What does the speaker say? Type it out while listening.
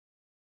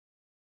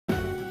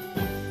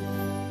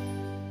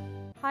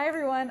Hi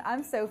everyone,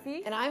 I'm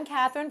Sophie. And I'm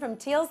Catherine from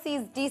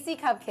TLC's DC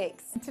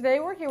Cupcakes.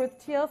 Today we're here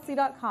with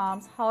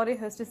TLC.com's Holiday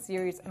Hostess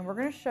series, and we're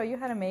going to show you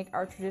how to make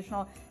our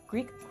traditional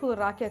Greek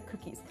Koulourakia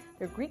cookies.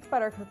 They're Greek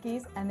butter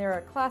cookies, and they're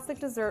a classic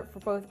dessert for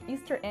both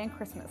Easter and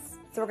Christmas.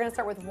 So we're going to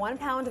start with 1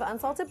 pound of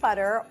unsalted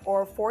butter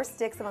or 4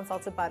 sticks of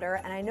unsalted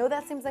butter. And I know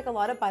that seems like a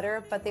lot of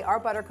butter, but they are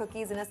butter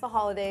cookies and it's the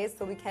holidays,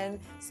 so we can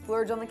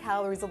splurge on the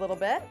calories a little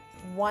bit.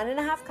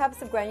 1.5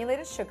 cups of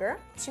granulated sugar,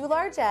 2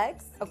 large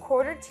eggs,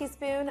 1/4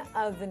 teaspoon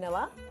of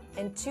vanilla,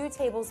 and 2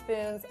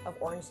 tablespoons of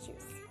orange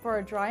juice. For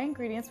our dry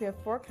ingredients, we have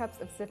 4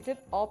 cups of sifted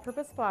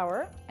all-purpose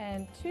flour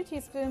and 2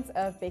 teaspoons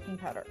of baking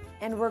powder.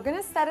 And we're going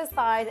to set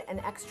aside an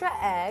extra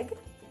egg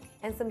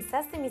and some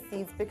sesame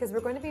seeds because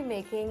we're going to be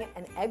making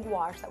an egg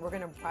wash that we're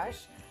going to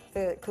brush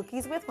the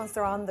cookies with once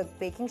they're on the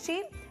baking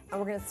sheet, and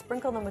we're going to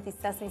sprinkle them with these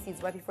sesame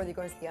seeds right before they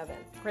go into the oven.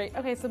 Great.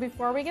 Okay, so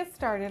before we get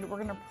started, we're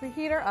going to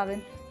preheat our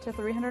oven to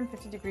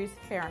 350 degrees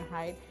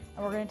Fahrenheit,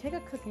 and we're going to take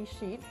a cookie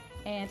sheet,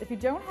 and if you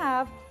don't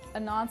have a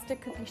non-stick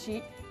cookie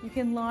sheet, you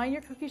can line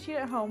your cookie sheet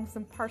at home with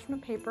some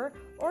parchment paper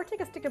or take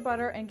a stick of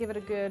butter and give it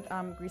a good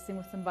greasing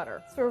with some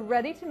butter. So we're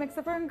ready to mix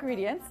up our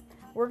ingredients.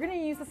 We're going to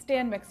use a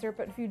stand mixer,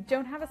 but if you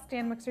don't have a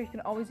stand mixer, you can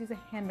always use a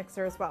hand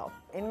mixer as well.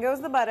 In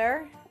goes the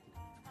butter,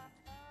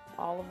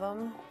 all of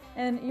them.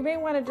 And you may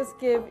want to just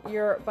give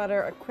your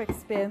butter a quick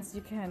spin so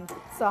you can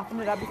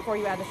soften it up before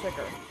you add the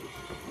sugar.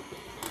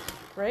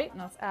 Great,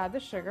 now let's add the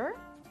sugar.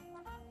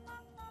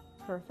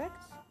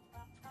 Perfect.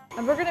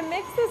 And we're going to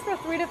mix this for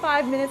 3 to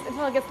 5 minutes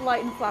until it gets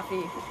light and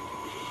fluffy.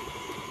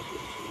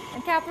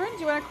 And Catherine, do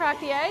you want to crack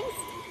the eggs?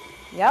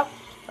 Yep,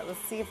 but let's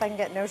see if I can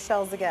get no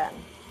shells again.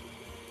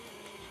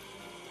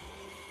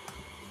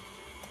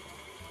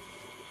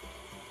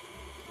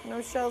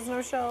 No shells,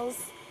 no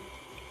shells.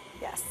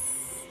 Yes.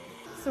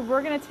 So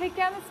we're going to take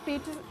down the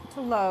speed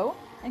to low,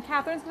 and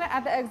Catherine's going to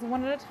add the eggs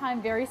one at a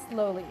time very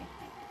slowly.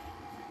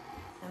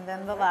 And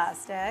then the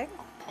last egg.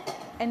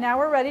 And now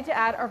we're ready to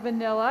add our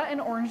vanilla and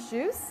orange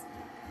juice.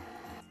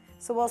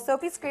 So while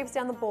Sophie scrapes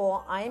down the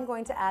bowl, I am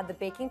going to add the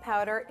baking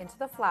powder into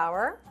the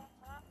flour.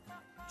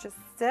 Just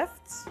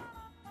sift.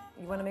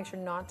 You want to make sure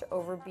not to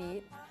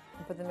overbeat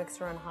and put the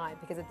mixer on high,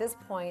 because at this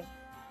point,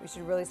 we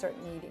should really start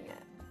kneading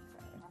it.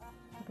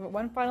 Give it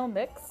one final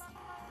mix.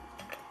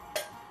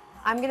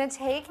 I'm going to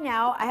take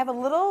now, I have a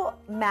little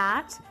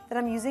mat that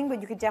I'm using,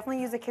 but you could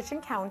definitely use a kitchen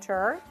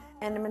counter.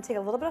 And I'm going to take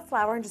a little bit of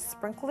flour and just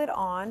sprinkle it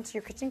on to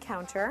your kitchen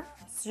counter.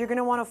 So you're going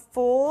to want to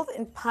fold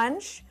and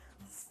punch.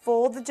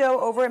 Fold the dough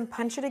over and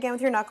punch it again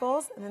with your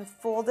knuckles, and then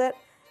fold it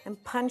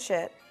and punch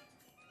it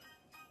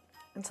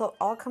until it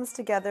all comes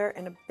together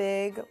in a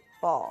big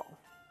ball.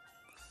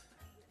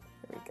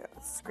 There we go.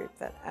 Let's scrape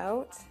that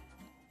out.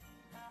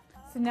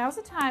 So now's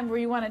the time where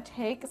you want to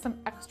take some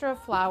extra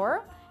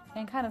flour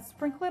and kind of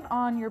sprinkle it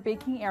on your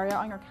baking area,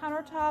 on your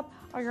countertop,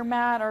 or your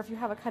mat, or if you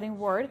have a cutting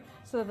board,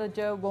 so that the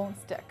dough won't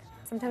stick.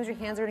 Sometimes your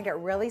hands are going to get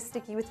really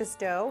sticky with this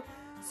dough,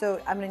 so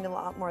I'm going to need a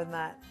lot more than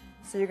that.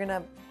 So you're going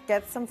to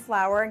get some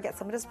flour and get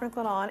someone to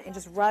sprinkle it on and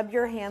just rub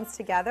your hands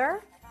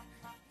together.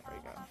 There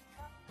you go.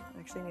 I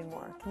actually need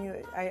more. Can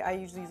you? I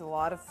usually use a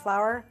lot of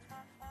flour.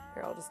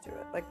 Here, I'll just do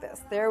it like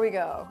this. There we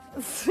go.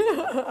 So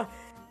you're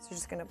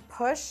just going to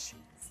push.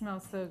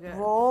 Smells so good.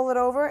 Roll it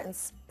over and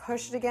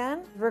push it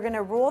again. We're going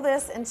to roll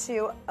this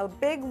into a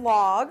big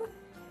log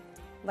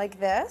like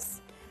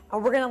this,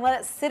 and we're going to let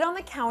it sit on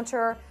the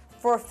counter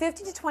for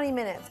 15 to 20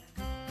 minutes.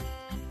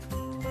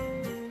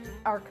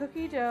 Our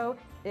cookie dough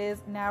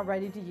is now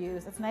ready to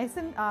use. It's nice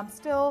and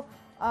still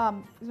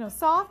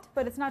soft,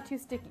 but it's not too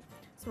sticky.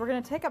 So we're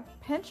going to take a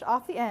pinch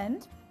off the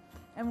end,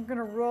 and we're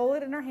going to roll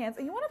it in our hands.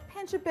 And you want to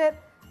pinch a bit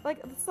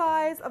like the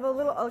size of a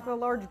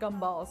large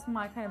gumball. It's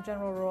my kind of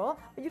general rule,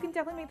 but you can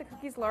definitely make the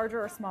cookies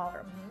larger or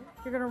smaller.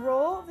 You're going to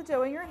roll the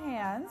dough in your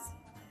hands,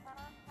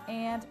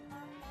 and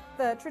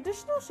the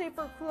traditional shape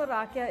for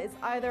Koulourakia is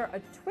either a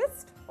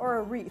twist or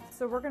a wreath.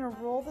 So we're going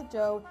to roll the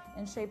dough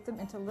and shape them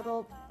into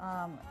little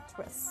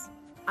twists.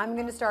 I'm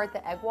going to start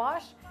the egg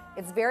wash.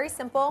 It's very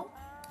simple.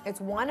 It's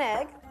 1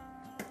 egg.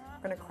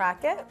 We're going to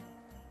crack it.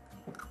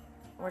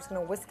 We're just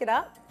going to whisk it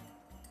up.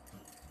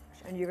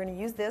 And you're going to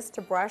use this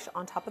to brush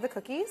on top of the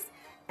cookies.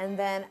 And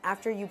then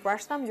after you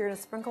brush them, you're going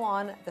to sprinkle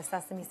on the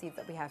sesame seeds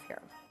that we have here.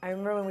 I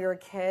remember when we were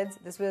kids,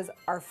 this was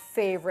our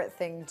favorite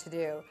thing to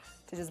do,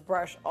 to just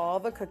brush all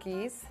the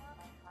cookies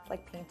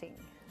like painting.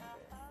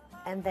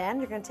 And then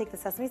you're going to take the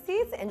sesame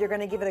seeds and you're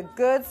going to give it a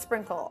good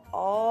sprinkle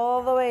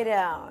all the way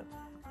down.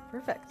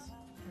 Perfect.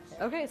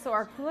 Okay, so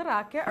our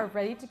Koulourakia are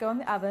ready to go in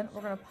the oven.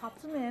 We're going to pop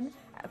them in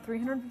at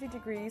 350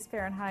 degrees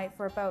Fahrenheit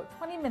for about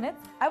 20 minutes.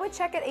 I would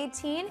check at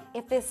 18.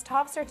 If this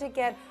top start to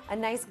get a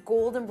nice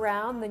golden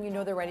brown, then you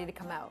know they're ready to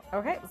come out.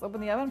 Okay, let's open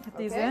the oven, put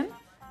these in.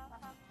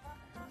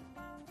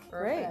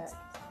 Great.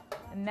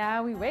 And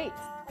now we wait.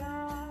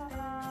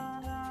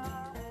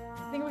 I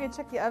think we can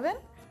check the oven.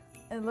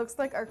 It looks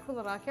like our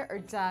Koulourakia are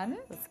done.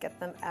 Let's get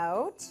them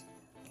out.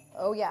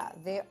 Oh yeah,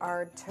 they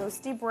are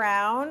toasty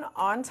brown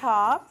on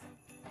top.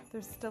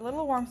 They're still a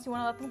little warm, so you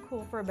want to let them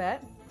cool for a bit.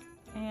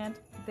 And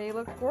they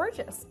look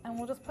gorgeous. And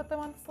we'll just put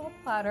them on this little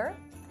platter.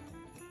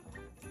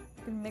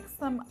 You can mix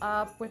them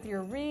up with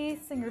your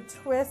wreaths and your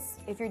twists.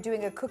 If you're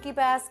doing a cookie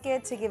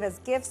basket to give as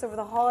gifts over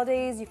the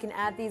holidays, you can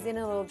add these in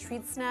a little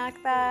treat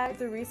snack bag.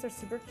 The wreaths are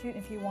super cute.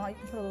 If you want, you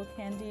can put a little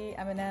candy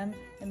M&M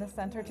in the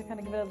center to kind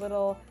of give it a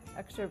little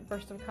extra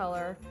burst of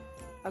color.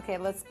 Okay,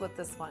 let's split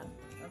this one.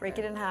 Okay. Break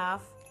it in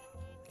half.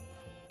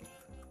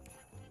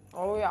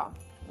 Oh yeah.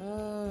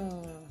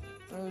 Mmm.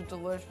 It is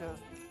delicious.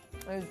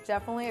 It is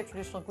definitely a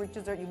traditional Greek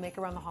dessert you make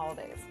around the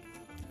holidays.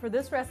 For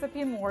this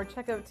recipe and more,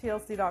 check out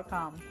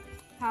tlc.com.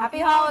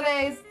 Happy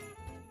holidays!